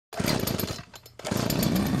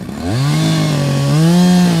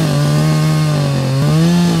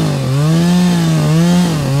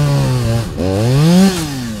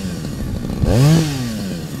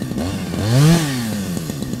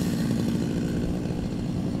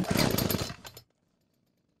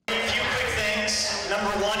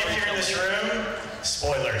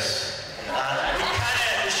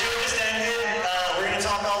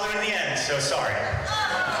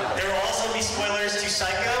also be spoilers to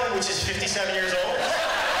Psycho, which is 57 years old.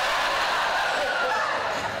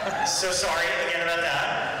 So sorry again about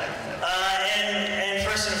that. And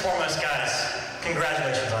first and foremost, guys,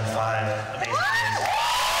 congratulations on 5 amazing years.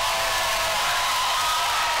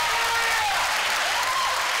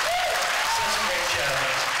 Such a great show.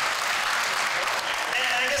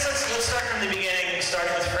 And I guess let's start from the beginning,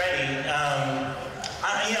 starting with Freddie.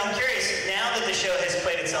 I'm curious, now that the show has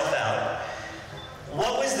played itself out,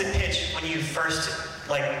 what was the pitch when you first,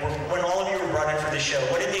 when all of you were brought in for the show?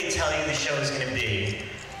 What did they tell you the show was going to be?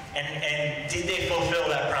 And did they fulfill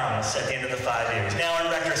that promise at the end of the 5 years? Now in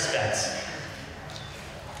retrospect.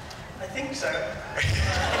 I think so.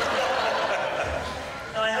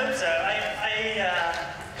 No, I hope so.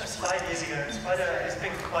 It was 5 years ago. It's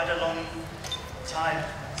been quite a long time.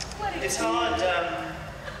 It's hard.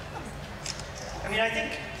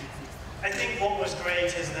 I think what was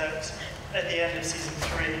great is that at the end of season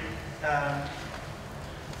 3,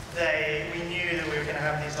 we knew that we were going to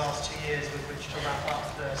have these last 2 years with which to wrap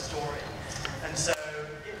up the story, and so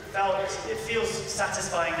it feels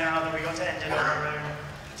satisfying now that we got to end it on our own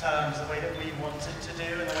terms, the way that we wanted to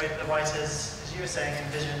do, and the way that the writers, as you were saying,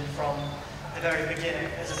 envisioned from the very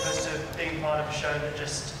beginning, as opposed to being part of a show that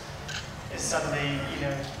just is suddenly,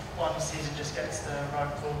 one season just gets the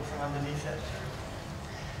rug pulled from underneath it.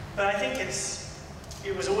 But I think it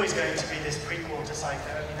was always going to be this prequel to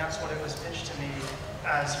Psycho. I mean, that's what it was pitched to me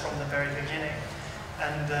as from the very beginning.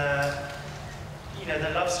 And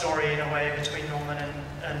the love story in a way between Norman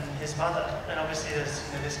and his mother. And obviously there's,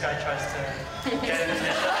 this guy tries to get him in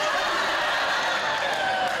there.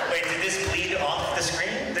 Wait, did this bleed off the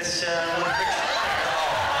screen? This little picture?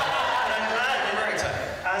 I'm glad,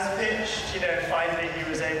 as pitched, finally he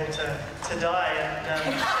was able to die,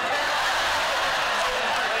 and it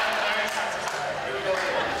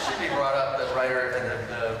should be brought up that writer,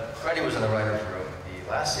 and Freddie was in the writer's room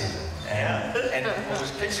the last season, and what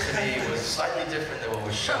was pitched to me was slightly different than what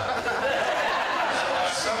was shot.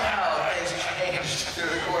 So somehow things changed through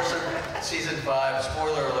the course of season 5.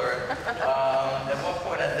 Spoiler alert. At one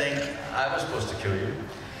point, I think I was supposed to kill you,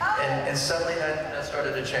 and suddenly that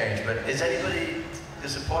started to change. But is anybody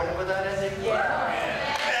disappointed with that ending?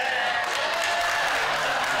 Yeah.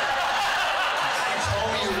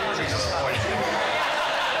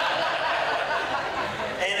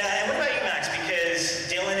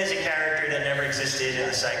 Existed in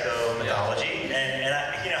the Psycho mythology, and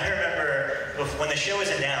I remember when the show was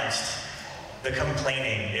announced, the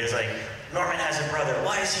complaining, it was like, Norman has a brother,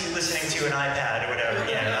 why is he listening to an iPad or whatever,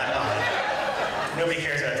 nobody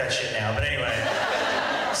cares about that shit now, but anyway.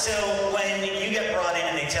 So when you get brought in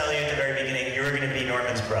and they tell you at the very beginning you were going to be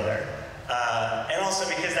Norman's brother, and also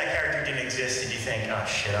because that character didn't exist, did you think, oh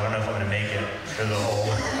shit, I don't know if I'm going to make it for the whole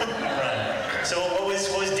run? So what was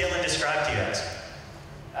Dylan described to you guys?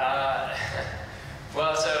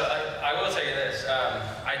 Well, so I will tell you this.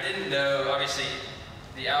 I didn't know, obviously,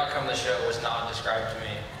 the outcome of the show was not described to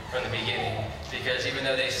me from the beginning, because even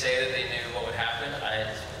though they say that they knew what would happen,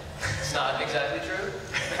 it's not exactly true.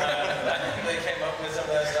 I think they came up with some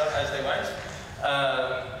of that stuff as they went.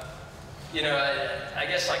 I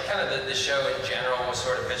guess kind of the show in general was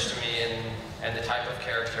sort of pitched to me and the type of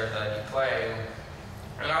character that you play.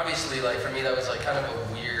 And obviously, for me, that was kind of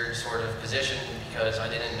a weird sort of position, because I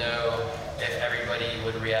didn't know if everybody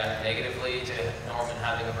would react negatively to Norman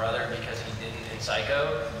having a brother because he didn't in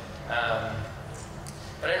Psycho. But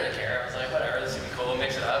I didn't really care. I was like, whatever, this is gonna be cool,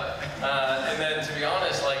 mix it up. And then, to be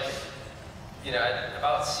honest, at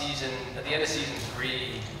the end of season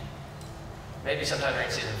 3, maybe sometime during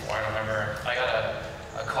season 4, I don't remember, I got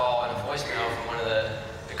a call and a voicemail from one of the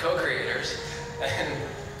co-creators,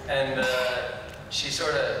 and she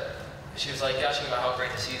was like gushing about how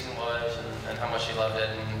great the season was and how much she loved it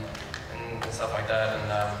and stuff like that,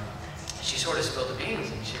 and she sort of spilled the beans,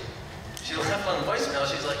 and she left on the voicemail.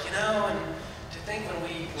 She was like, and to think when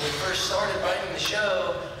we first started writing the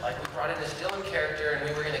show, we brought in this Dylan character and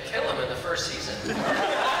we were gonna kill him in the first season. And I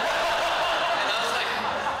was like,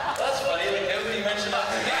 that's funny, nobody mentioned that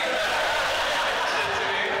to me.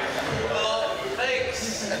 Well,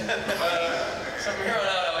 thanks. So from here on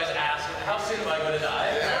out, I always ask, how soon am I gonna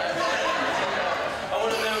die? I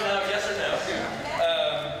want to know now, yes or no.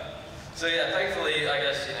 So yeah, thankfully, I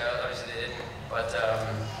guess, obviously they didn't, but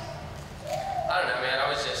I don't know, man, I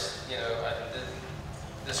was just,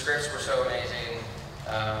 the scripts were so amazing,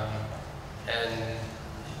 and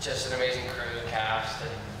just an amazing crew, cast,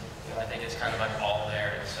 and I think it's kind of all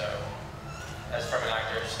there, and so, as from an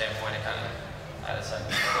actor's standpoint, it kind of, it's a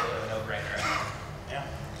little bit of a no-brainer. Yeah.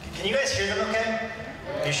 Can you guys hear them okay?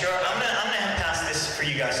 Are you sure? I'm gonna pass this for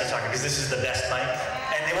you guys to talk, because this is the best mic,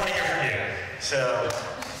 and they want to hear from you. So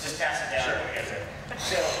just pass it down.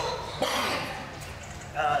 Sure.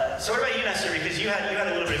 So what about you, Nestor? Because you had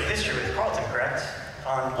a little bit of history with Carlton, correct?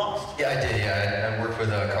 On Lost. Yeah, I did. Yeah, I worked with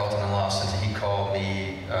Carlton on Lost, and he called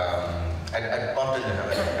me. I bumped into him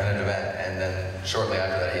at an event, and then shortly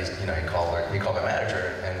after that, he called my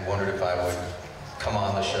manager and wondered if I would come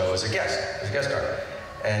on the show as a guest star.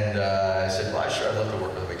 And I said, well, sure, I'd love to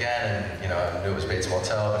work with him again. And I knew it was Bates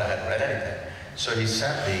Motel, but I hadn't read anything. So he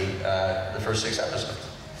sent me the first 6 episodes.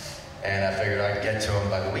 And I figured I'd get to him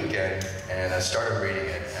by the weekend, and I started reading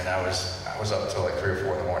it, and I was up till like 3 or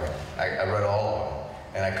 4 in the morning. I read all of them,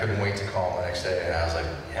 and I couldn't wait to call him the next day, and I was like,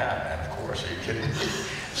 yeah, man, of course, are you kidding me?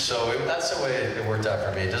 So that's the way it worked out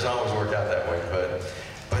for me. It doesn't always work out that way,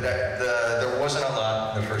 but there wasn't a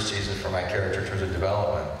lot in the first season for my character in terms of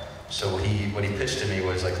development. So what he pitched to me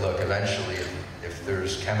was like, look, eventually, if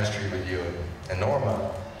there's chemistry with you and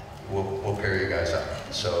Norma, we'll pair you guys up.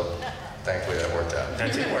 So thankfully that worked out.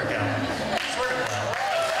 That did work out. Sort of well.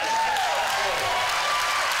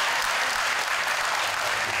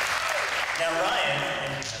 Now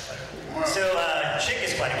Ryan, so Chick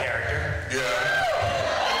is quite a character. Yeah.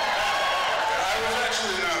 I was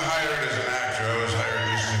actually not hired as an actor. I was hired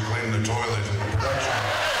just to clean the toilets in the production.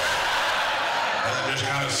 And then just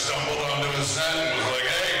kind of stumbled onto the set and was like,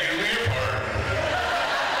 hey, give me your part.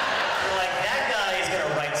 You're like, that guy is going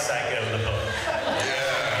to write Psycho, the book.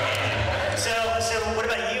 Yeah. So what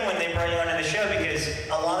about you when they brought you onto the show? Because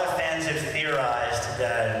a lot of fans have theorized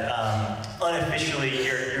that unofficially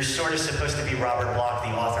you're sort of supposed to be Robert Bloch, the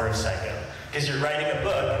author of Psycho, because you're writing a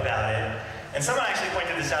book about it. And someone actually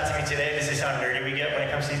pointed this out to me today. This is how nerdy we get when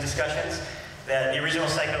it comes to these discussions. That the original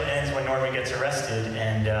Psycho ends when Norman gets arrested,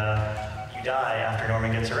 and you die after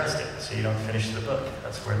Norman gets arrested, so you don't finish the book.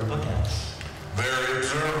 That's where the book ends. Very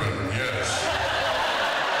observant, yes.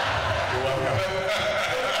 You're welcome.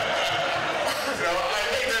 I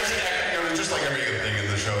think there's, just like every good thing in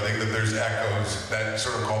the show, I think that there's echoes that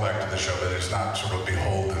sort of call back to the show, that it's not sort of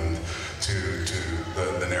beholden to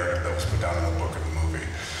the narrative that was put down in the book or the movie.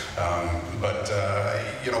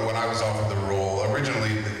 When I was offered the role,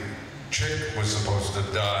 originally the Chick was supposed to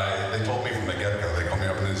die. They told me from the get-go, they called me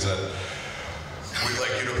up and they said, we'd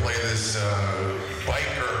like you to play this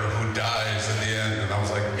biker who dies at the end. And I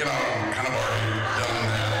was like, I'm kind of already done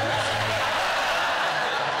that.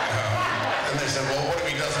 And they said, well, what if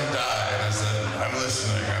he doesn't die? And I said, I'm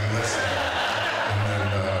listening.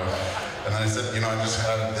 And I said, I just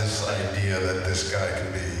had this idea that this guy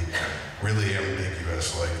can be really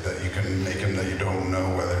ambiguous, like that you can make him that you don't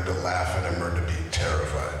know whether to laugh at him or to be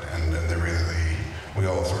terrified. And we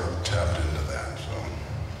all sort of tapped into that, so.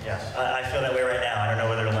 Yeah, I feel that way right now. I don't know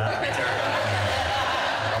whether to laugh or be terrified.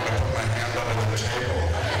 I'm gonna put my hand under the table.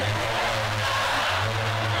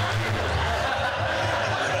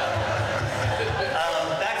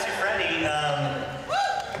 Back to Freddy.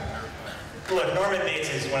 Look, Norman Bates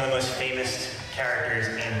is one of the most famous characters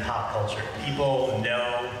in pop culture. People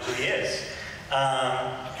know who he is.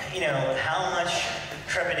 How much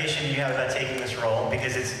trepidation do you have about taking this role?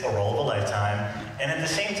 Because it's a role of a lifetime. And at the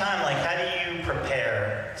same time, how do you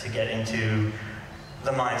prepare to get into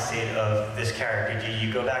the mind state of this character? Do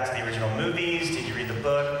you go back to the original movies? Did you read the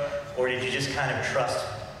book? Or did you just kind of trust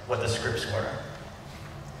what the scripts were?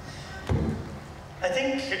 I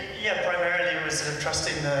think, primarily it was sort of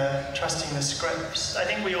trusting the scripts. I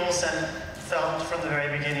think we all felt from the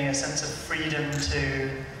very beginning a sense of freedom to,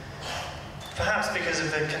 perhaps because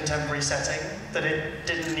of the contemporary setting, that it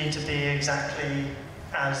didn't need to be exactly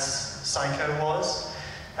as Psycho was.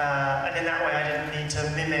 And in that way I didn't need to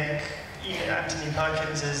mimic Anthony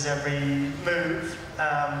Perkins's every move.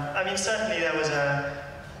 Certainly there was a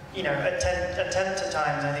attempt at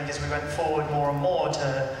times, I think, as we went forward more and more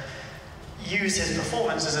to use his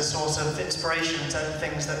performance as a source of inspiration, certain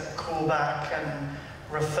things that call back and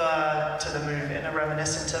refer to the movie and are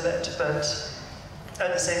reminiscent of it. But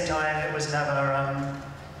at the same time, it was never,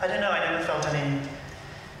 I never felt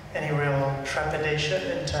any real trepidation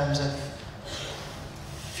in terms of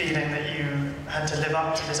feeling that you had to live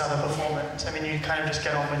up to this other performance. You kind of just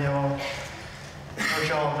get on with your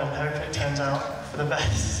job and hope it turns out for the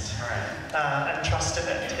best. Right. And trust in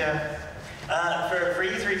it, yeah. For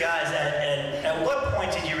you three guys, at what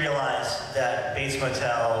point did you realize that Bates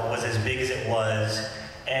Motel was as big as it was?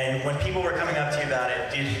 And when people were coming up to you about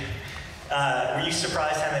it, were you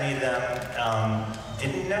surprised how many of them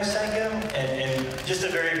didn't know Psycho. And just a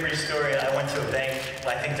very brief story, I went to a bank,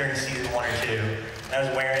 I think during season 1 or 2, and I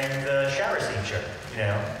was wearing the shower scene shirt, you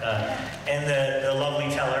know? And the lovely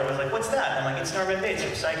teller was like, what's that? I'm like, it's Norman Bates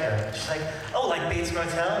from Psycho. She's like, oh, like Bates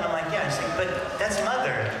Motel? And I'm like, yeah. She's like, but that's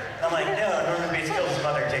Mother. And I'm like, no, Norman Bates kills his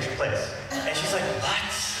mother and takes her place. And she's like, what?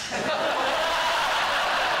 And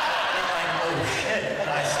I'm like, oh shit,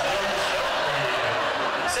 I stole the show for you.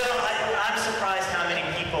 So I'm surprised how many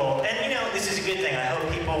people, and you know, this is a good thing. I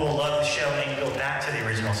hope people will love the show and go back to the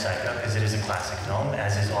original Psycho, because it is a classic film,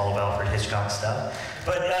 as is all of Alfred Hitchcock's stuff.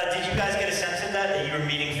 But did you guys get a sense of that you were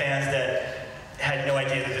meeting fans that had no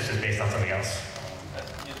idea that this was based on something else?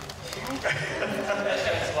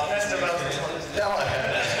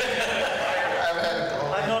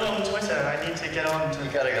 I'm not on Twitter. I need to get on.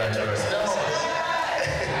 You gotta get on Twitter.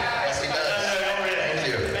 Thank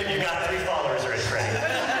you. Maybe you got 3 followers already, Freddie.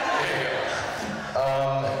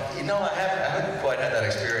 You know, I haven't quite had that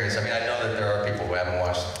experience. I mean, I know that there are people who haven't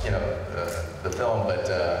watched, you know, the film, but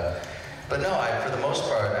no, for the most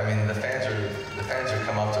part, I mean, the fans who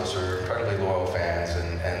come up to us are incredibly loyal fans,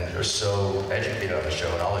 and they're so educated on the show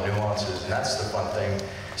and all the nuances, and that's the fun thing,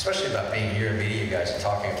 especially about being here and meeting you guys and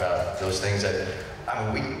talking about those things that,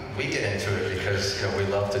 I mean, we get into it because, you know, we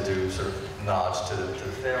love to do sort of nods to the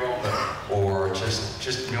film or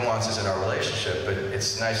just nuances in our relationship, but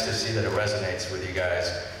it's nice to see that it resonates with you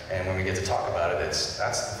guys, and when we get to talk about it, that's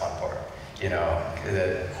the fun part, you know,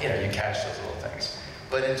 that, you know, you catch those little things.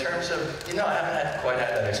 But in terms of, you know, I haven't quite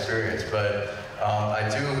had that experience, but I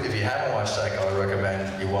do, if you haven't watched Psycho, I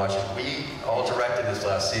recommend you watch it. We all directed this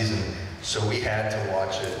last season, so we had to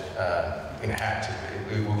watch it,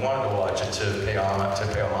 we wanted to watch it to pay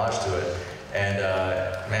homage to it. And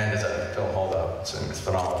man, does that film hold up. It's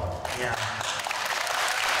phenomenal. Yeah.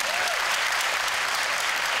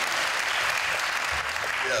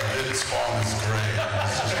 Yeah, Vince Spawn is great.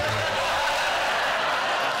 It's just great.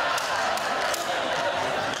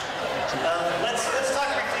 Let's talk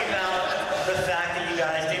briefly about the fact that you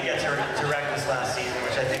guys did get to direct this last season,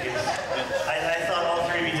 which I think is, I thought all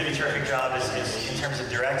 3 of you did a terrific job in terms of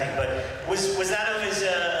directing, but was that always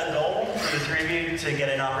a goal for the 3 of you to get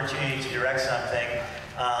an opportunity to direct something?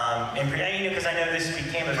 Because I know this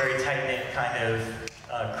became a very tight-knit kind of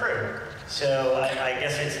crew, so I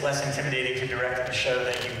guess it's less intimidating to direct a show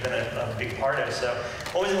that you've been a big part of. So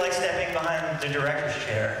what was it like stepping behind the director's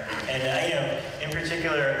chair? And you know, in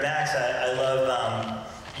particular, Max, I love,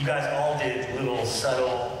 you guys all did little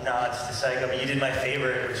subtle nods to Psycho, but you did my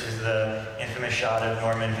favorite, which is the infamous shot of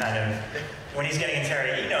Norman kind of, when he's getting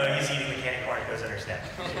interrogated, you know, he's eating the candy corn, it goes under his neck.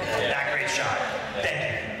 That great shot. Thank you.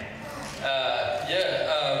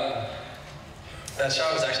 That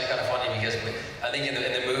shot was actually kind of funny because I think in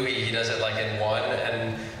the movie he does it like in one,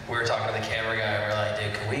 and we were talking to the camera guy and we're like,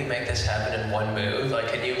 dude, can we make this happen in one move? Like,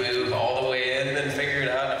 can you move all the way in and then figure it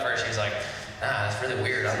out? And at first he was like, nah, that's really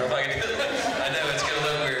weird. I don't know if I can do it. I know it's gonna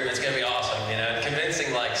look weird, but it's gonna be awesome, you know? And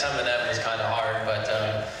convincing like some of them was kind of hard, but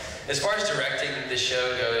as far as directing the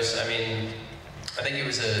show goes, I mean, I think it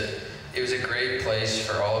was a great place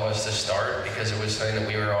for all of us to start because it was something that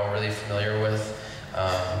we were all really familiar with.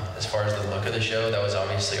 As far as the look of the show, that was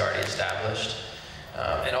obviously already established.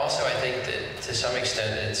 And also I think that to some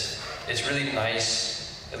extent it's really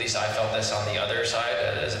nice, at least I felt this on the other side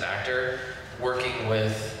as an actor, working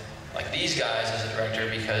with like these guys as a director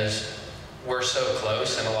because we're so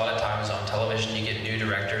close, and a lot of times on television you get new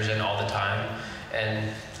directors in all the time and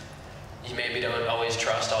you maybe don't always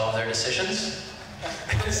trust all of their decisions.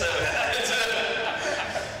 So I'm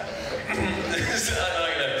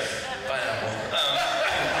not gonna pineapple.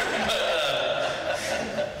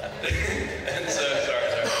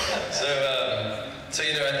 So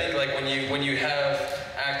you know, I think like when you have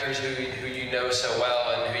actors who you know so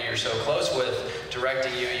well and who you're so close with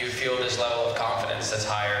directing you, you feel this level of confidence that's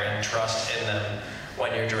higher and trust in them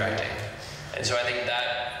when you're directing. And so I think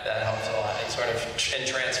that helps a lot and sort of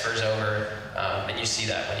transfers over, and you see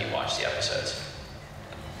that when you watch the episodes.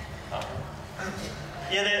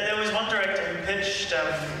 Yeah, there was one director who pitched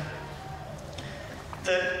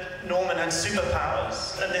that Norman had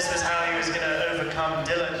superpowers, and this was how he was going to overcome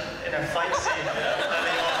Dylan in a fight scene early on.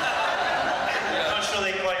 I'm not sure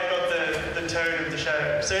they quite got the tone of the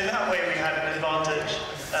show. So in that way, we had an advantage.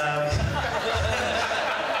 I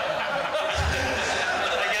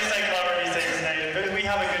guess I can't really say his name, but we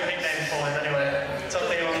have a good nickname for him anyway.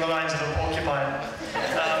 Something along the lines of a porcupine.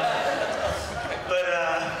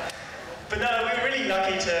 But no, we were really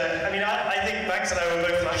lucky to, I mean, I think Max and I were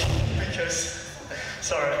both lucky because,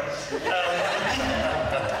 sorry,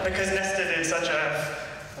 because Nestor did such a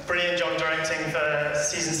brilliant job directing for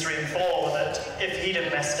seasons 3 and 4 that if he'd have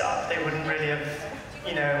messed up, they wouldn't really have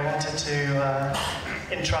you know, wanted to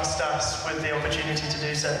entrust us with the opportunity to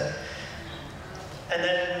do so. And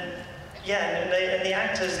then, yeah, and the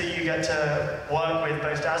actors that you get to work with,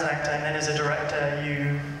 both as an actor and then as a director,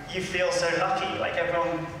 you feel so lucky. Like,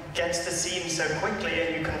 everyone gets the scene so quickly,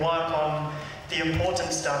 and you can work on the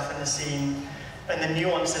important stuff in the scene and the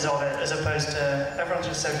nuances of it, as opposed to everyone's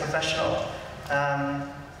just so professional.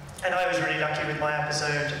 And I was really lucky with my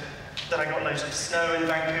episode that I got loads of snow in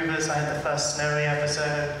Vancouver, so I had the first snowy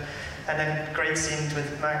episode, and then great scenes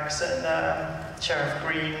with Max and Sheriff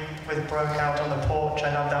Green with Brooke out on the porch.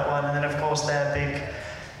 I love that one. And then of course their big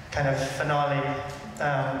kind of finale,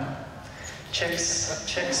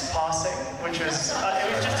 Chicks Passing, which was,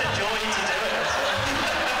 it was just a joy to do it.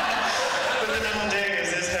 With the little ding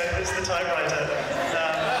as his head hits the typewriter.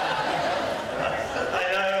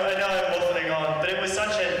 I know I'm waffling on, but it was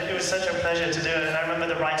such a pleasure to do it. And I remember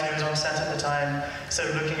the writer who was on set at the time sort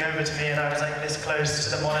of looking over to me, and I was like this close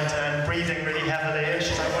to the monitor and breathing really heavily. And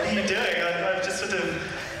she's like, "What are you doing?" I was just sort of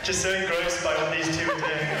so engrossed by what these two were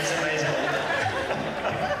doing. It was amazing.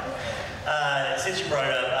 Since you brought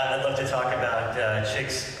it up, I'd love to talk about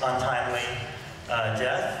Chick's untimely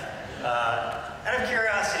death. Out of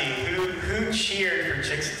curiosity, who cheered for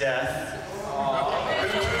Chick's death? Who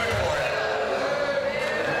cheered for it?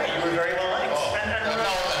 You were very well liked.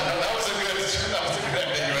 That was a good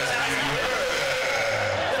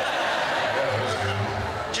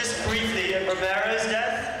Just briefly, Romero's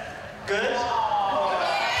death, good?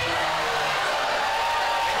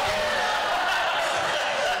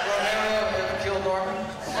 Romero killed Norman?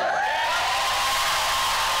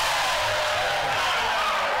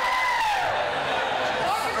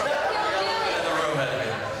 In the room, had to be.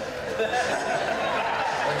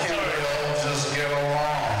 Why can't we all just get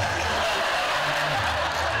along?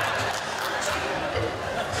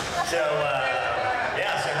 So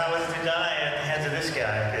how was it to die at the hands of this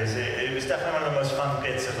guy? Because it was definitely one of the most fun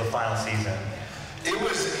bits of the final season. It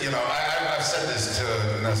was, you know, I've said this to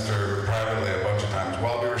Nestor privately a bunch of times.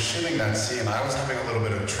 While we were shooting that scene, I was having a little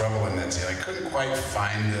bit of trouble in that scene. I couldn't quite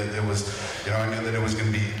find it. It was, you know, I knew that it was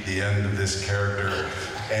going to be the end of this character,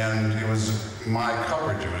 and it was my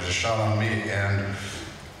coverage. It was a shot on me, and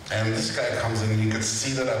this guy comes in, and you could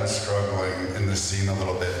see that I was struggling in the scene a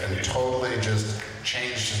little bit, and totally just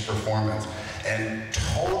changed his performance, and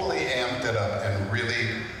totally amped it up, and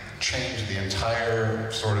really changed the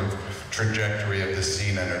entire sort of trajectory of the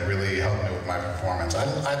scene, and it really helped me with my performance. I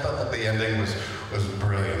thought that the ending was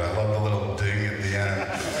brilliant. I loved the little ding at the end.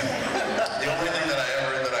 The only thing that I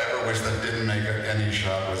ever wish that didn't make any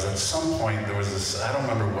shot was at some point there was this, I don't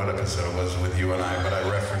remember what episode it was with you and I, but I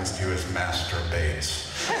referenced you as Master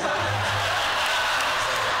Bates. Tell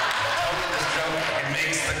me this joke, it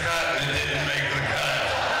makes the cut, and it didn't make the cut.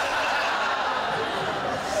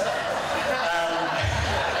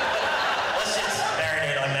 Let's just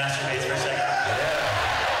marinate on Master Bates for a second.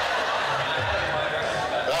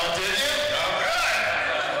 Oh, did you? Oh,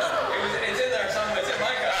 good. It's in there somewhere. It's in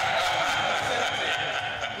my cut.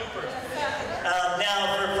 Now,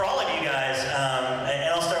 for all of you guys, and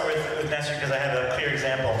I'll start with Nestor because I have a clear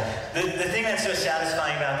example. The thing that's so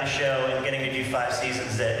satisfying about the show and getting to do 5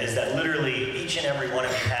 seasons is that literally each and every one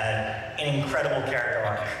of you had an incredible character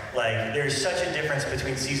arc. Like, there's such a difference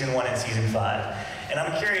between season 1 and season 5. And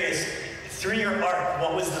I'm curious, through your arc,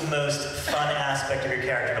 what was the most fun aspect of your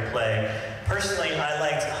character to play? Personally, I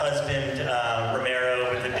liked husband Romero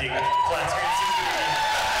with the big flat screen TV.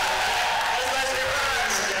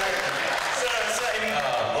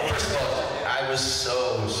 Well, first of all, I was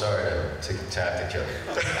so sorry to have to kill you.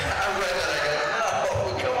 I read that, I go,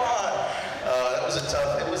 no, come on.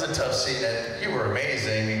 It was a tough scene, and you were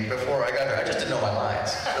amazing. Before I got there, I just didn't know my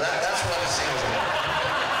lines. So that's why the scene was about.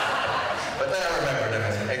 But then I remembered them,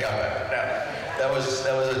 and it got better. Now, that was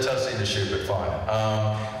a tough scene to shoot, but fun.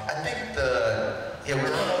 I think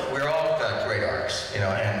we're all got great arcs, you know,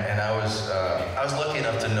 and I was lucky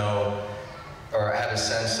enough to know, or I had a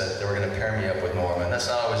sense that they were going to pair me up with Norman. That's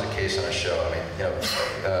not always the case on a show. I mean, you know,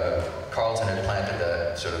 Carlton had planted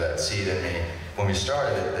that seed in me when we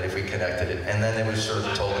started it, that if we connected it, and then it was sort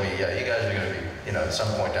of told to me, yeah, you guys are going to be, you know, at some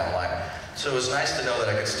point down the line. So it was nice to know that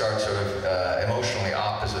I could start sort of emotionally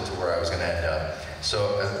opposite to where I was going to end up.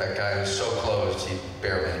 So a guy who's so closed, he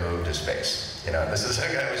barely moved his face. You know, this is a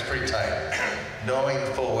guy who was pretty tight, knowing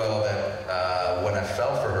full well that when I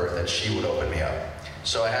fell for her, that she would open me up.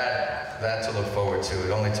 So I had that to look forward to.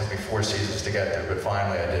 It only took me 4 seasons to get there, but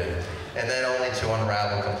finally I did. And then only to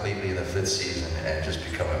unravel completely in the 5th season and just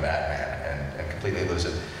become a madman and completely lose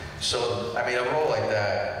it. So, I mean, a role like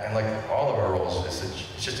that, and like all of our roles, it's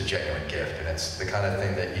just a genuine gift, and it's the kind of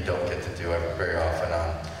thing that you don't get to do very often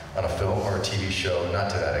on a film or a TV show, not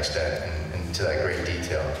to that extent and to that great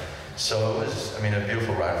detail. So it was, I mean, a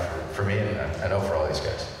beautiful ride for me, and I know for all these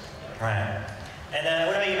guys. Right. And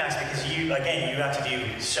what about you, Max? Because you, again, you got to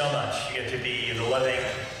do so much. You get to be the loving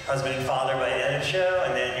husband and father by the end of the show,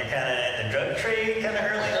 and then you're kind of in the drug trade kind of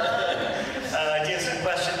early on, doing some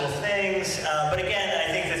questionable things. But again,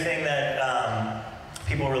 I think the thing that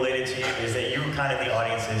people related to you is that you were kind of the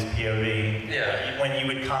audience's POV. Yeah. When you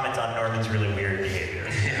would comment on Norman's really weird behavior.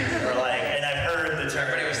 Or like, and I've heard the term.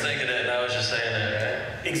 Everybody was thinking it, and I was just saying it,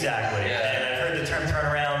 right? Exactly. Yeah. And I've heard the term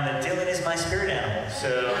thrown around that Dylan is my spirit animal. So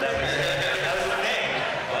that was the thing.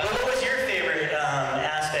 But what was your favorite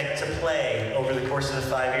aspect to play over the course of the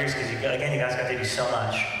 5 years? Because again, you guys got to do so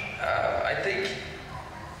much. I think,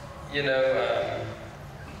 you know,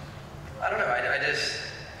 I don't know,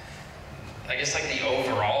 I guess like the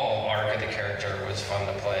overall arc of the character was fun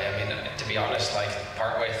to play. I mean, to be honest, like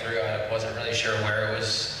partway through, I wasn't really sure where it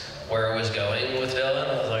was going with Dylan.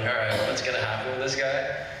 I was like, all right, what's gonna happen with this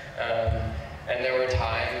guy? And there were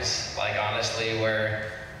times, like honestly,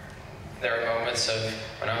 where there were moments of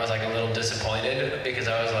when I was like a little disappointed because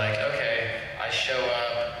I was like, okay, I show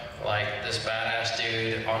up like this badass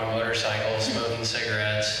dude on a motorcycle smoking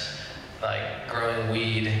cigarettes, like growing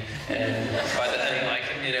weed, and by the end, like,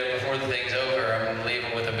 you know, before the thing's over, I'm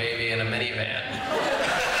leaving with a baby in a minivan.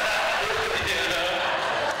 You know?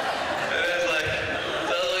 And it's like,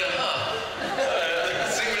 so I was like,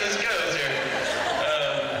 let's see where this goes here.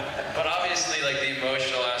 But obviously, like the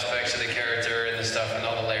emotional aspects of the character and the stuff and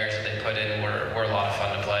all the layers that they put in were a lot of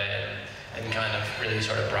fun to play and kind of really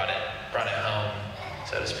sort of brought it home,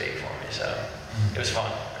 so to speak, for me. So it was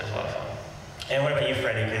fun. It was a lot of fun. And what about you,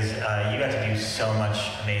 Freddie? Because you got to do so much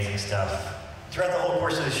amazing stuff throughout the whole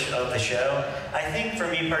course of the show. I think for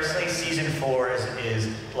me personally, season 4 is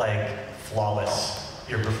like flawless.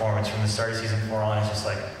 Your performance from the start of season 4 on is just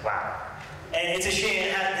like, wow. And it's a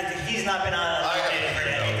shame that he's not been on for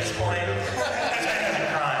at this point. He's been a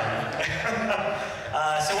crime.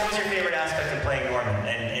 So what was your favorite aspect of playing Norman?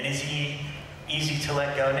 And is he easy to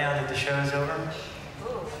let go now that the show is over?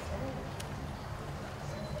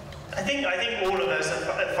 I think all of us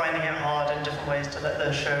are finding it hard in different ways to let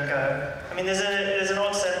the show go. I mean, there's an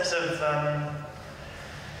odd sense of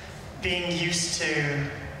being used to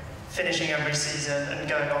finishing every season and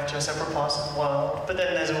going off to separate parts of the world, but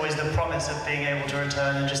then there's always the promise of being able to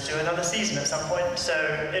return and just do another season at some point.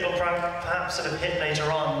 So it'll perhaps sort of hit later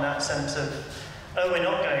on that sense of, oh, we're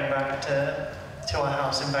not going back to our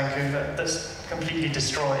house in Vancouver that's completely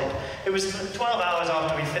destroyed. It was 12 hours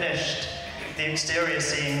after we finished the exterior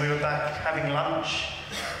scene, we were back having lunch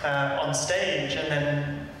on stage, and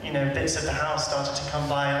then, you know, bits of the house started to come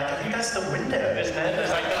by. Like, I think that's the window, isn't it? There's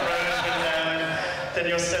like the road window, and then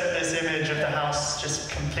you're sent this image of the house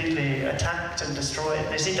just completely attacked and destroyed.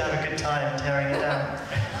 They seem to have a good time tearing it down.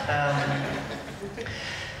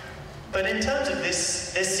 But in terms of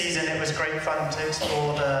this season, it was great fun to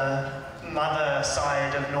explore the mother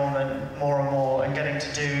side of Norman more and more, and getting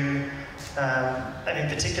to do, I mean,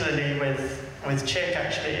 particularly with Chick,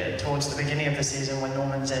 actually, towards the beginning of the season when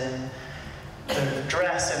Norman's in the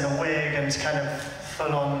dress and the wig and kind of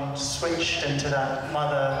full-on switched into that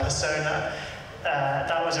mother persona.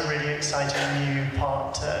 That was a really exciting new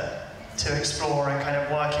part to explore and kind of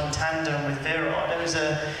work in tandem with Vera on. It was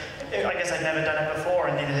I guess I'd never done it before,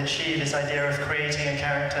 and neither had she, this idea of creating a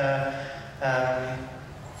character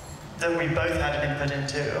that we both had an input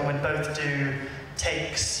into, and would both do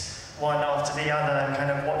takes one after the other and kind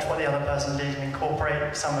of watch what the other person did and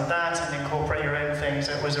incorporate some of that and incorporate your own things.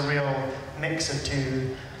 It was a real mix of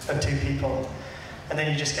two people. And then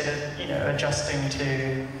you just get it, you know, adjusting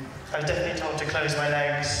to, I was definitely told to close my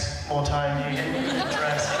legs more time. You get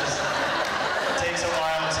dressed. It takes a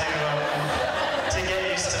while to get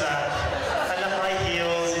used to that. And the high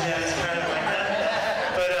heels, you know, it's kind of like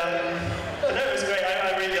that. But no, it was great.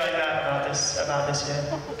 I really like that about this year.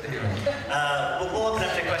 We'll open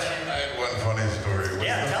up to question. I had one funny story.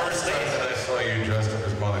 Yeah, the first time that I saw you dressed up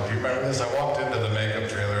as mother, do you remember this? I walked into the makeup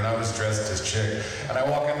trailer and I was dressed as Chick. And I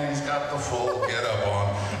walk in and he's got the full get-up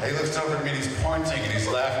on. And he looks over at me and he's pointing and he's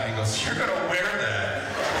laughing. He goes, "You're gonna wear that."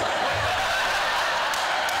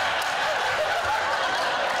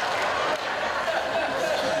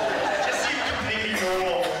 Just seemed completely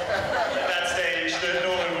normal at that stage. That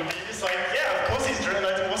Norman would be just like, yeah, of course he's dressed.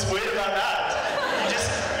 Like, what's weird about that?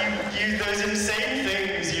 You those insane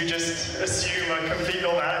things, you just assume a complete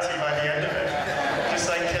normality by the end of it. Just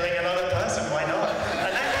like killing another person, why not?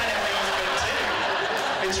 And that kind of feels good too.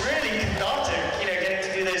 It's really cathartic, you know, getting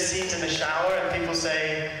to do those scenes in the shower and people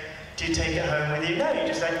say, do you take it home with you? No, you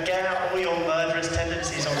just like get out all your murderous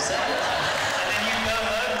tendencies on set. And then you go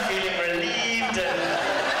home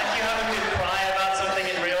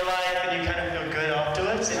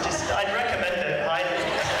I'd recommend it highly.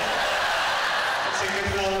 It's a good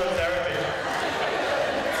form of therapy.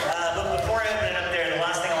 But before I open it up there, the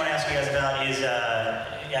last thing I want to ask you guys about is,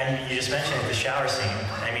 you just mentioned it, the shower scene.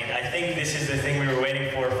 I mean, I think this is the thing we were waiting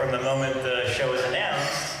for from the moment the show was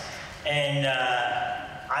announced. And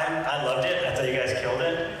I loved it. I thought you guys killed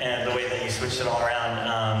it. And the way that you switched it all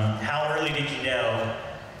around. How early did you know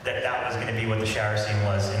that that was going to be what the shower scene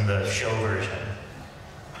was in the show version?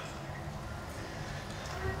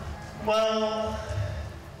 Well,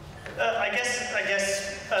 I guess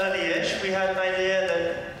early-ish we had an idea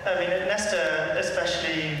that, I mean, Nesta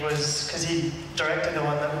especially was, because he directed the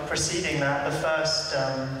one that preceding that, the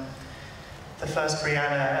first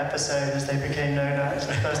Brianna episode, as they became known as,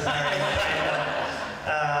 the first American Brianna.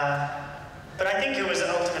 But I think it was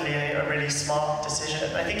ultimately a really smart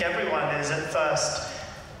decision. I think everyone is at first,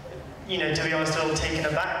 you know, to be honest, a little taken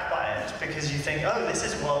aback by it, because you think, oh, this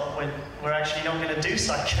is what we're actually not going to do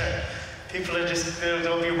Psycho. People are just,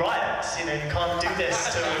 there'll be riots, you know, you can't do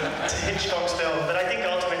this to Hitchcock's film. But I think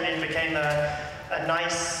ultimately it became a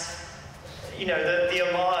nice, you know, the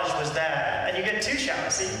homage was there. And you get 2 shower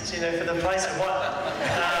scenes, you know, for the price of 1.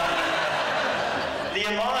 The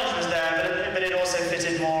homage was there, but it also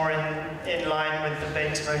fitted more in line with the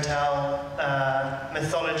Bates Motel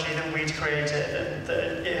mythology that we'd created, and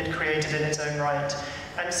that it had created in its own right.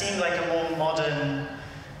 And it seemed like a more modern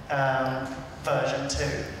version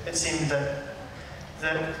too. It seemed that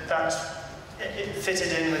it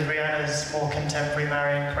fitted in with Rihanna's more contemporary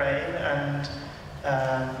Marion Crane,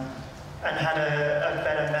 and had a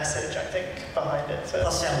better message, I think, behind it.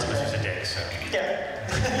 Well, Sam was a dick, so. Yeah.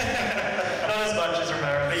 Not as much as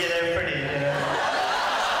Romero, but yeah, they're pretty, you know.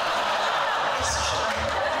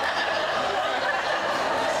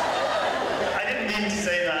 I didn't mean to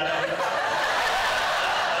say that.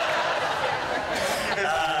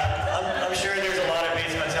 I'm sure there's a lot of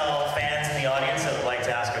Bates Motel fans in the audience that would like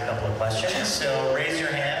to ask a couple of questions, so raise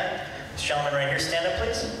your hand. This gentleman right here, stand up,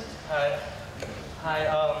 please. Hi.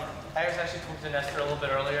 I was actually talking to Nestor a little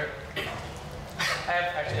bit earlier. I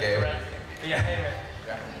have actually Tourette's. Yeah, hey man.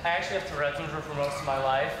 I actually have Tourette's syndrome for most of my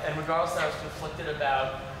life, and regardless, I was conflicted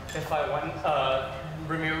about if I want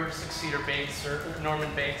Ramiro to succeed or Bates or Norman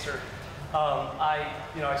Bates or I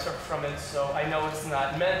suffer from it, so I know it's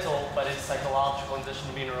not mental, but it's psychological in addition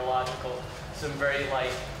to being neurological. So I'm very I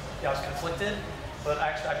was conflicted, but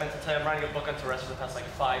actually I meant to tell you I'm writing a book on Tourette's for the past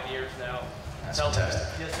 5 years now. That's fantastic.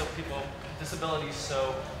 Yeah, so people with disabilities.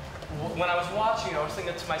 So when I was watching, I was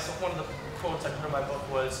thinking to myself, one of the quotes I put in my book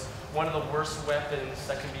was, one of the worst weapons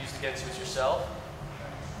that can be used against you is yourself.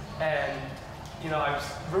 And, I was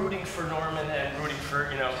rooting for Norman and rooting for,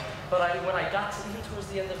 but when I got to even towards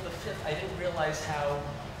the end of the 5th, I didn't realize how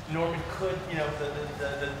Norman could,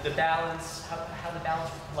 the balance, how the balance,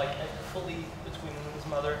 fully between him and his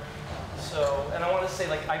mother. So, and I want to say,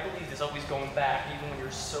 I believe there's always going back, even when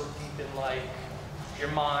you're so deep in,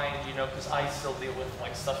 your mind, because I still deal with,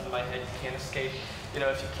 stuff in my head you can't escape.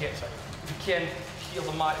 If you can't heal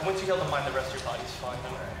the mind, once you heal the mind, the rest of your body's fine.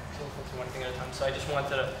 I'm not focusing on one thing at a time. So I just wanted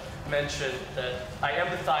to mention that I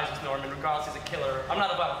empathize with Norman, regardless he's a killer. I'm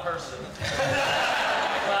not a violent person.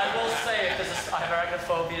 But I will say, I have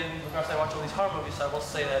arachnophobia, and regardless I watch all these horror movies, so I will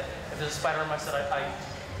say that if there's a spider in my set, I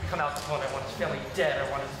come out to one, I want his family dead, I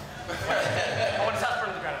want his house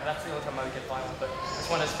burned to the ground. That's the only time I would get violent, but I just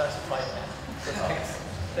want to specify that. So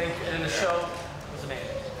thank you. And the show was amazing.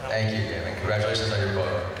 Thank you, David. Congratulations on your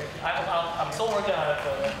book. I'm still working on it,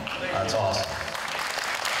 but That's awesome.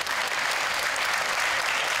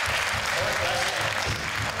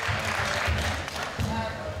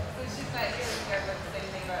 She's not here to care about the same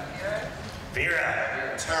thing about Vera.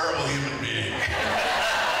 Vera. Terrible human being.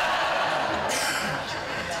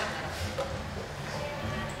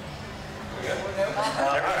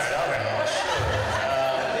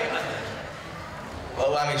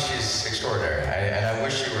 Well, I mean, she's extraordinary, and I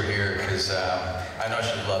wish she were here because I know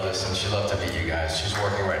she'd love this and she'd love to meet you guys. She's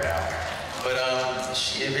working right now, but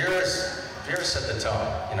Vera set the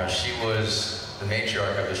tone. She was the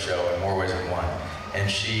matriarch of the show in more ways than one, and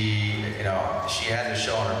she had the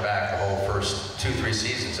show on her back the whole first 2-3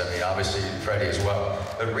 seasons. I mean, obviously Freddie as well,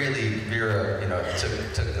 but really Vera,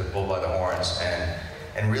 took the bull by the horns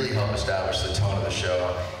and really helped establish the tone of the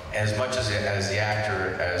show, as much as the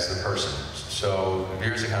actor as the person. So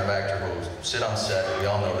Vera's the kind of actor who will sit on set, we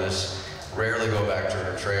all know this, rarely go back to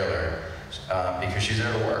her trailer, because she's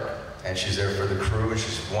there to work. And she's there for the crew, and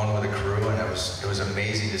she's one with the crew, and it was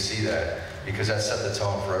amazing to see that, because that set the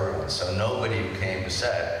tone for everyone. So nobody who came to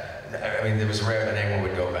set, I mean, it was rare that anyone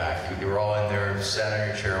would go back. You were all in there, sat in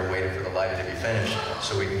your chair, waiting for the lighting to be finished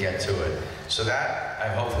so we can get to it. So that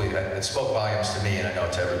hopefully, it spoke volumes to me, and I know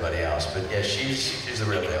to everybody else. But yeah, she's the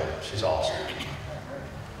real deal. She's awesome.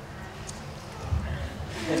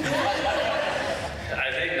 I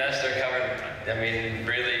think Nestor covered, I mean,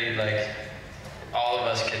 really, like, all of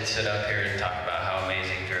us could sit up here and talk about how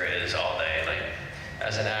amazing Vera is all day, like,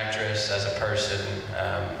 as an actress, as a person.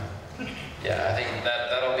 Yeah, I think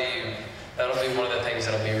that'll be one of the things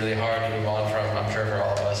that'll be really hard to move on from, I'm sure, for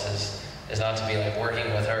all of us, is not to be, like,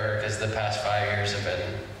 working with her, because the past 5 years have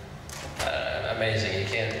been amazing.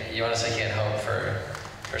 You honestly can't hope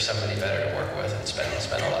for somebody better to work with and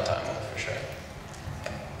spend a lot of time with, for sure.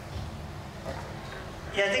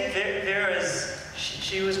 Yeah, I think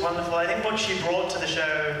she was wonderful. I think what she brought to the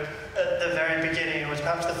show at the very beginning was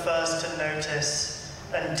perhaps the first to notice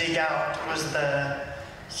and dig out was the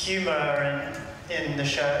humor in the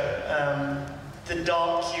show. The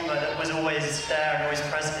dark humor that was always there and always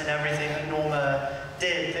present in everything that Norma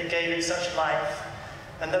did, that gave it such life,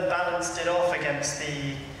 and that balanced it off against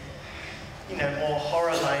the more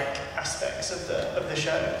horror-like aspects of the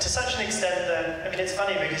show, to such an extent that, I mean, it's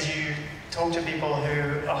funny because you talk to people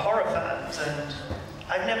who are horror fans, and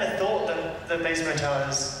I've never thought that The Bates Motel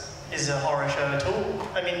is a horror show at all.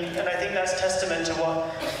 I mean, and I think that's testament to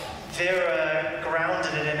what Vera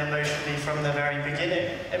grounded it in emotionally from the very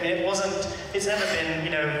beginning. I mean, it's never been,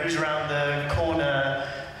 who's around the corner,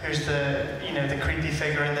 who's the creepy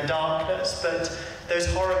figure in the darkness, but those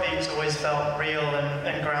horror beats always felt real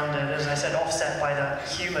and grounded, as I said, offset by that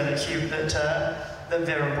humor that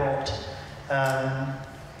Vera brought. And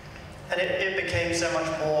it became so much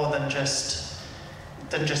more than just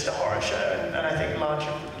a horror show, and I think large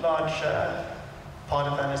part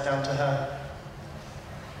of that is down to her.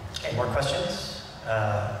 Any more questions?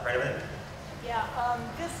 Right over there. Yeah,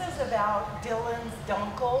 this is about Dylan's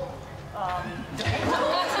dunkel.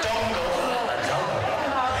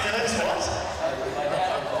 Dylan's what?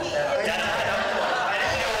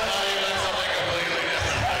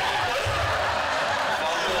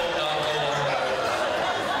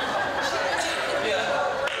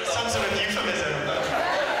 Some sort of euphemism.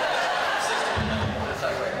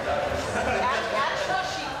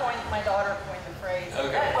 Actually, my daughter coined the phrase.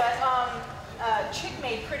 Okay. But Chick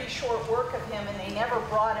made pretty short work of him, and they never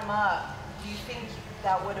brought him up. Do you think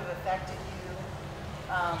that would have affected you,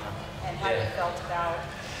 and how you felt about?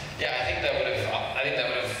 Yeah, I think that would have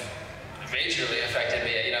majorly affected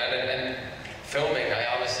me. And filming, I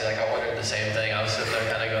honestly, I wondered the same thing. I was sitting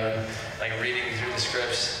there kind of going, reading through the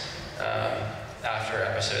scripts after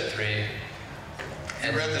episode 3.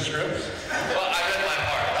 You read the scripts? Well, I read my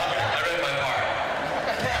part. I read my part.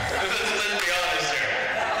 Let's be honest here.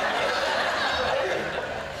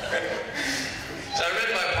 So I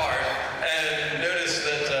read my part and noticed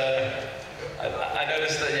that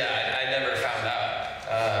I never found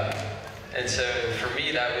out. And so for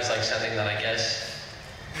me, that was something that I guess,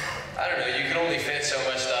 I don't know, you can only fit so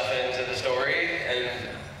much stuff into the story, and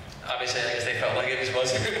obviously I guess they felt like it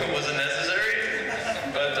wasn't necessary.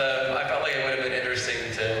 But I felt like it would have been interesting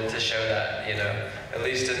to show that, at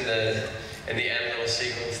least in the end little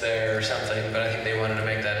sequence there or something. But I think they wanted to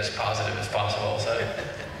make that as positive as possible, so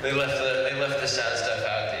they left the sad stuff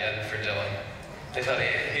out at the end for Dylan. They thought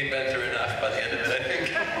he'd been through enough by the end of it, I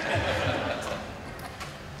think.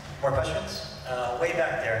 More questions? Way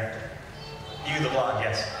back there. You, the blonde,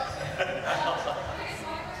 yes.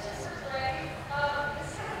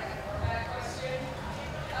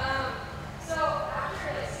 So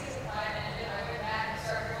after season 5 ended, I went back and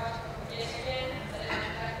started watching the beginning again, and then I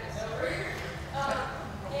went back and it's over.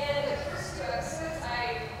 And the first 2 episodes,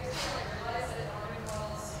 I just realized that Norman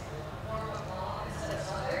calls Norma mom instead of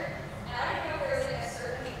mother. And I didn't know there was a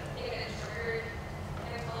certain thing that triggered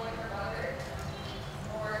him calling her mother,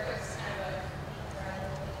 or it was kind of a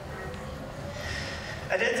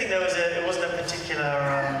I don't think it wasn't a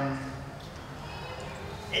particular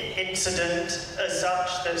incident as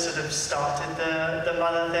such that sort of started the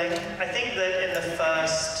mother thing. I think that in the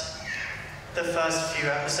first few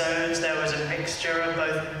episodes there was a mixture of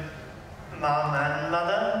both mum and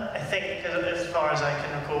mother, I think, as far as I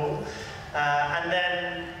can recall. And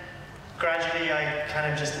then gradually I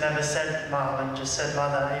kind of just never said mum and just said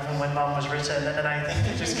mother, even when mum was written, and then I think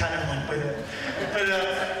they just kind of went with it.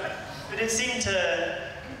 But it seemed to,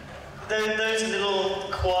 those little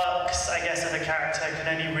quirks, I guess, of a character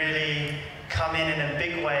can only really come in a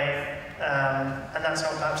big way, and that's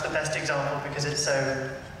not perhaps the best example because it's so,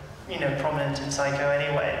 prominent in Psycho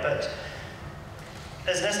anyway. But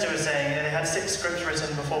as Nestor was saying, they had 6 scripts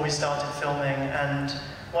written before we started filming, and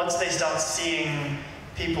once they start seeing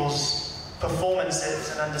people's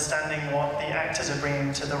performances and understanding what the actors are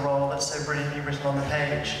bringing to the role that's so brilliantly written on the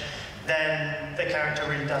page, then the character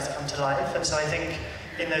really does come to life. And so I think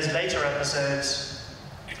in those later episodes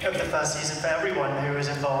of the first season, for everyone who was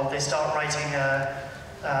involved, they start writing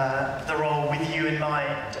the role with you in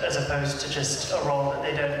mind, as opposed to just a role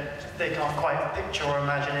that they can't quite picture or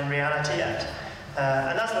imagine in reality yet.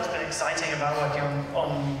 And that's what's been exciting about working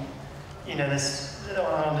on a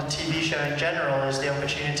TV show in general, is the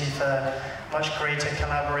opportunity for much greater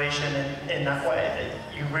collaboration in that way,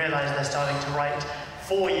 that you realize they're starting to write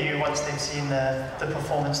for you once they've seen the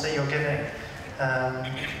performance that you're giving.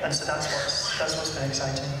 And so that's what's been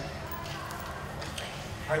exciting.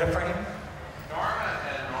 Right up front here. Norma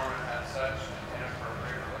and Norman had such an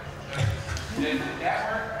inappropriate relationship. Did the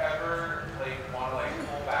network ever want to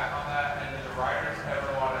pull back on that, and did the writers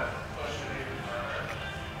ever want to push it even further?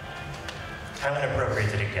 How inappropriate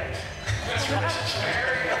did it get? This relationship.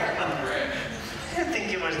 Very inappropriate. I didn't think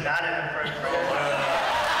it was that inappropriate.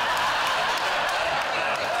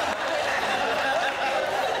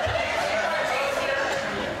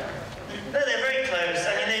 No, they're very close. I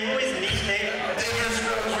mean, they've always needed.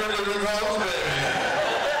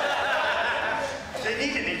 They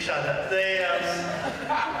needed each other.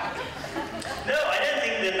 No, I don't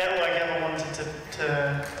think the network ever wanted to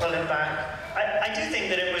pull it back. I do think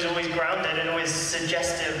that it was always grounded and always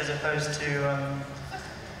suggestive, as opposed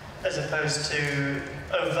to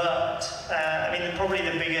overt. I mean, probably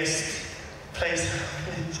the biggest place.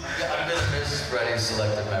 I'm going to miss Freddie's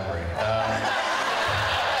selective memory.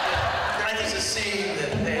 There was a scene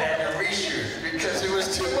that they had to reshoot because it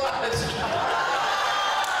was too much.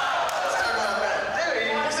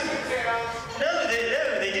 No,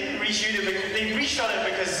 they didn't reshoot it. They reshot it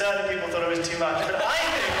because certain people thought it was too much. But I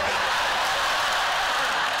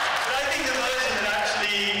think the version that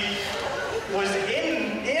actually was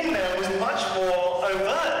in there was much more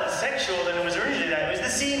overt and sexual than it was originally there. It was the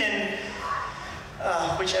scene in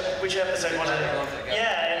which episode was it?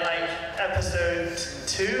 Yeah, in episode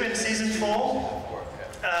 2 in season 4.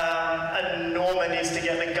 And Norma needs to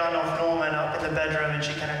get the gun off Norman up in the bedroom, and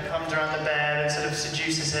she kind of comes around the bed and sort of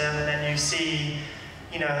seduces him, and then you see,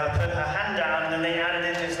 her put her hand down, and then they added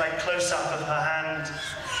in this close-up of her hand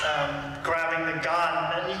grabbing the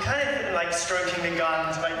gun, and you kind of stroking the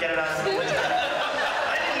gun to get it out of the water.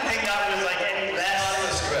 I didn't think that was any less. On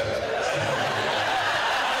the script.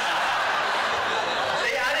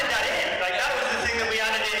 They added that in. That was the thing that we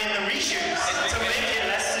added in the reshoots to make it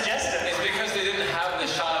less suggestive. It's because they didn't have the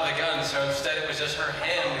shot of the gun, so instead it was just her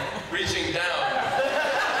hand reaching down.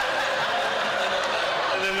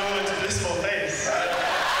 And then Norman's blissful face.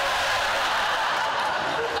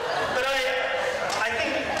 But I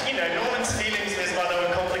think, Norman's feelings for his mother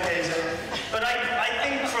were complicated. But I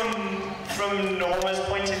think from Norma's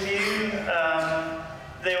point of view,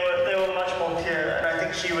 they were much more pure, and I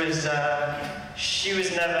think she was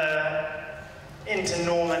never into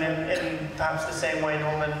Norman in perhaps the same way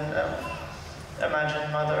Norman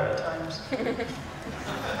imagined Mother at times. But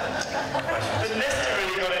Nesta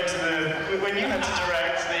really got into when you had to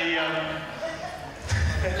direct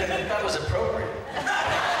That was appropriate.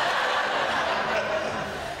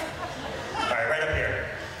 All right, right up here.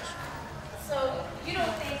 So you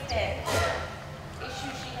don't think that the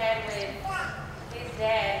issue she had with his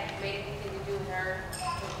dad made anything to do with her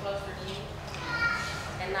being closer to you,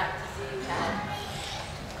 and not to see you how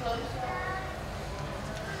close you are?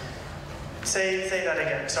 Say that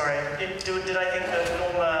again. Sorry. Did I think that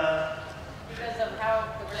Norma? Because of how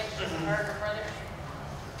the relationship with her and her brother,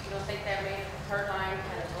 you don't think that made her line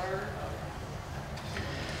kind of blurred?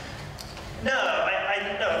 No,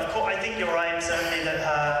 no. Of course, I think you're right. Certainly that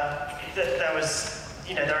there was,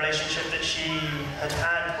 the relationship that she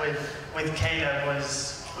had with Caleb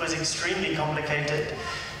was extremely complicated.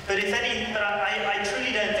 But I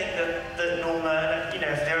truly don't think that Norma,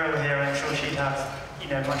 if Vera were here, I'm sure she'd have,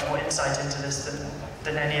 much more insight into this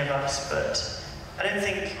than any of us. But I don't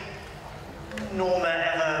think Norma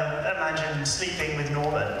ever imagined sleeping with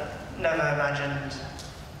Norman. Never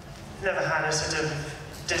had a sort of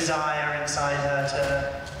desire inside her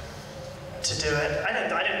to do it. I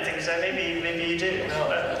don't think so. Maybe you do.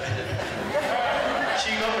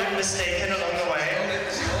 She got mistaken along the way.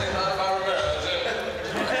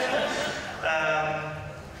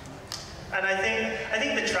 And I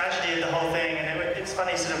think the tragedy of the whole thing, and it's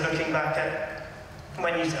funny sort of looking back at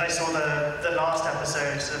when I saw the last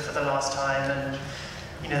episode sort of for the last time, and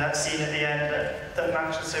that scene at the end that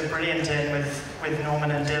Max was so brilliant in with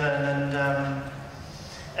Norman and Dylan,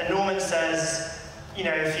 and Norman says,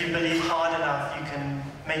 if you believe hard enough, you can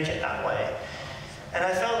make it that way. And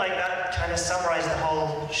I felt like that kind of summarized the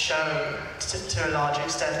whole show to a large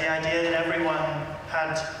extent, the idea that everyone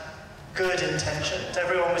had good intentions.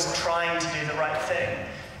 Everyone was trying to do the right thing.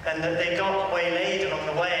 And that they got waylaid along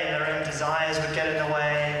the way, and their own desires would get in the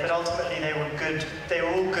way, but ultimately they were good, they were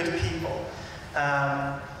all good people.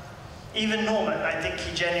 Even Norman, I think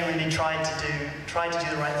he genuinely tried to do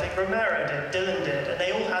the right thing. Romero did, Dylan did, and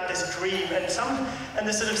they all had this dream. And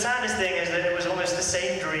the sort of saddest thing is that it was almost the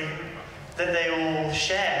same dream that they all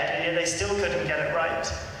shared, and yet they still couldn't get it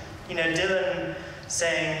right. You know, Dylan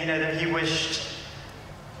saying, you know, that he wished,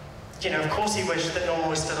 you know, of course he wished that Norma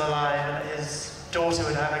was still alive and that his daughter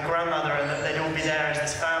would have a grandmother and that they'd all be there as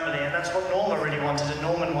this family, and that's what Norma really wanted and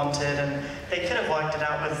Norman wanted, and they could have worked it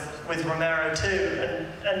out with Romero too,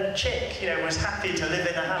 and Chick, you know, was happy to live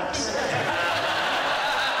in the house.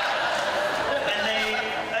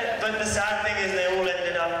 But the sad thing is they all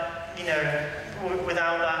ended up, you know,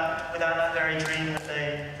 without that very dream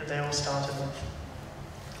that they all started with.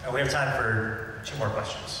 We have time for 2 more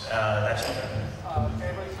questions. Next one.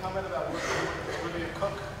 Anybody's comment about Olivia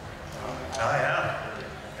Cook? Oh yeah.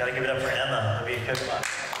 Gotta give it up for Emma, Olivia Cook.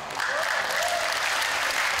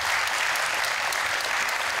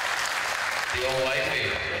 The old wifey.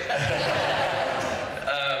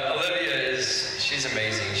 Olivia she's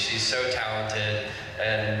amazing. She's so talented.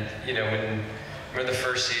 And, you know, remember the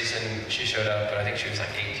first season, she showed up, but I think she was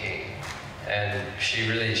like 18. And she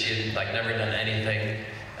had like never done anything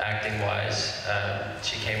acting-wise.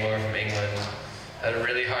 She came over from England, had a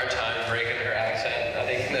really hard time breaking her accent, I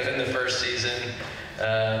think in the first season.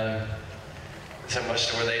 So much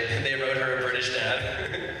to where they wrote her a British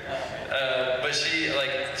dad. But she,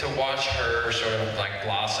 like, to watch her sort of like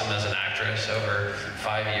blossom as an actress over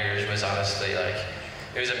 5 years was honestly like,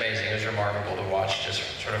 it was amazing. It was remarkable to watch just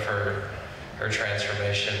sort of her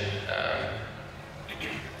transformation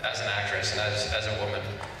as an actress and as a woman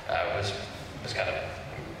was kind of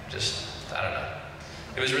just, I don't know.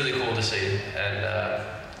 It was really cool to see, and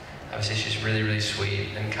obviously she's really, really sweet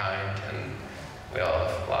and kind, and we all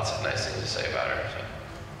have lots of nice things to say about her. So.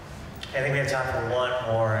 I think we have time for one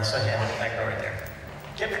more. So yeah, back right there.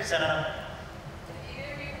 Chip, send it up.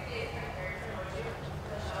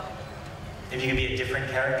 If you could be a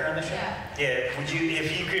different character on the show? Yeah. Would you,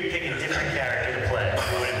 if you could pick a different character to play,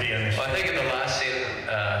 who would it be on the show? Well, I think in the last scene,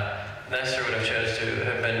 Nestor would have chose to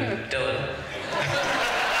have been Dylan.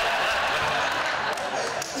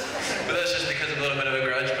 But that's just because of a little bit of a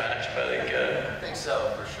grudge match, but I think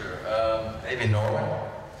so, for sure. Maybe Norman.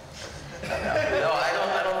 No, I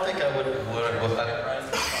don't think I would.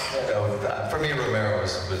 For me, Romero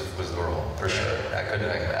was the role, for sure. I couldn't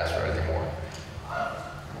ask for anything more.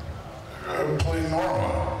 Play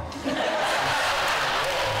Norma.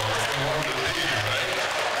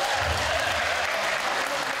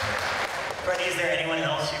 Freddie, is there anyone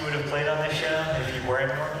else you would have played on this show if you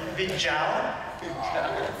weren't Norma? Big Zhao?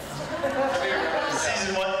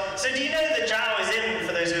 Season 1. So do you know that Zhao is in,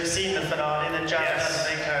 for those who have seen the finale, that Zhao does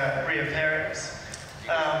make her reappearance?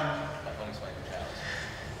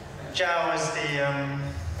 Zhao is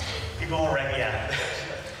people will rank, yeah.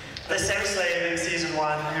 The sex slave in season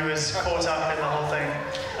 1 who was caught up in the whole thing.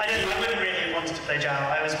 I wouldn't really have wanted to play Zhao.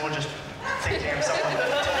 I was more just thinking of someone at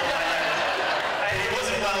the top of my head. It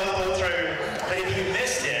wasn't well thought through. But if you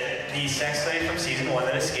missed it, the sex slave from season 1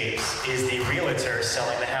 that escapes is the realtor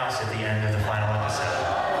selling the house at the end of the final episode.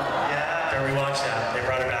 Yeah. After we watched that, they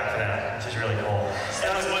brought her back for that, which is really cool.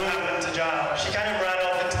 That was what happened to Zhao. She kind of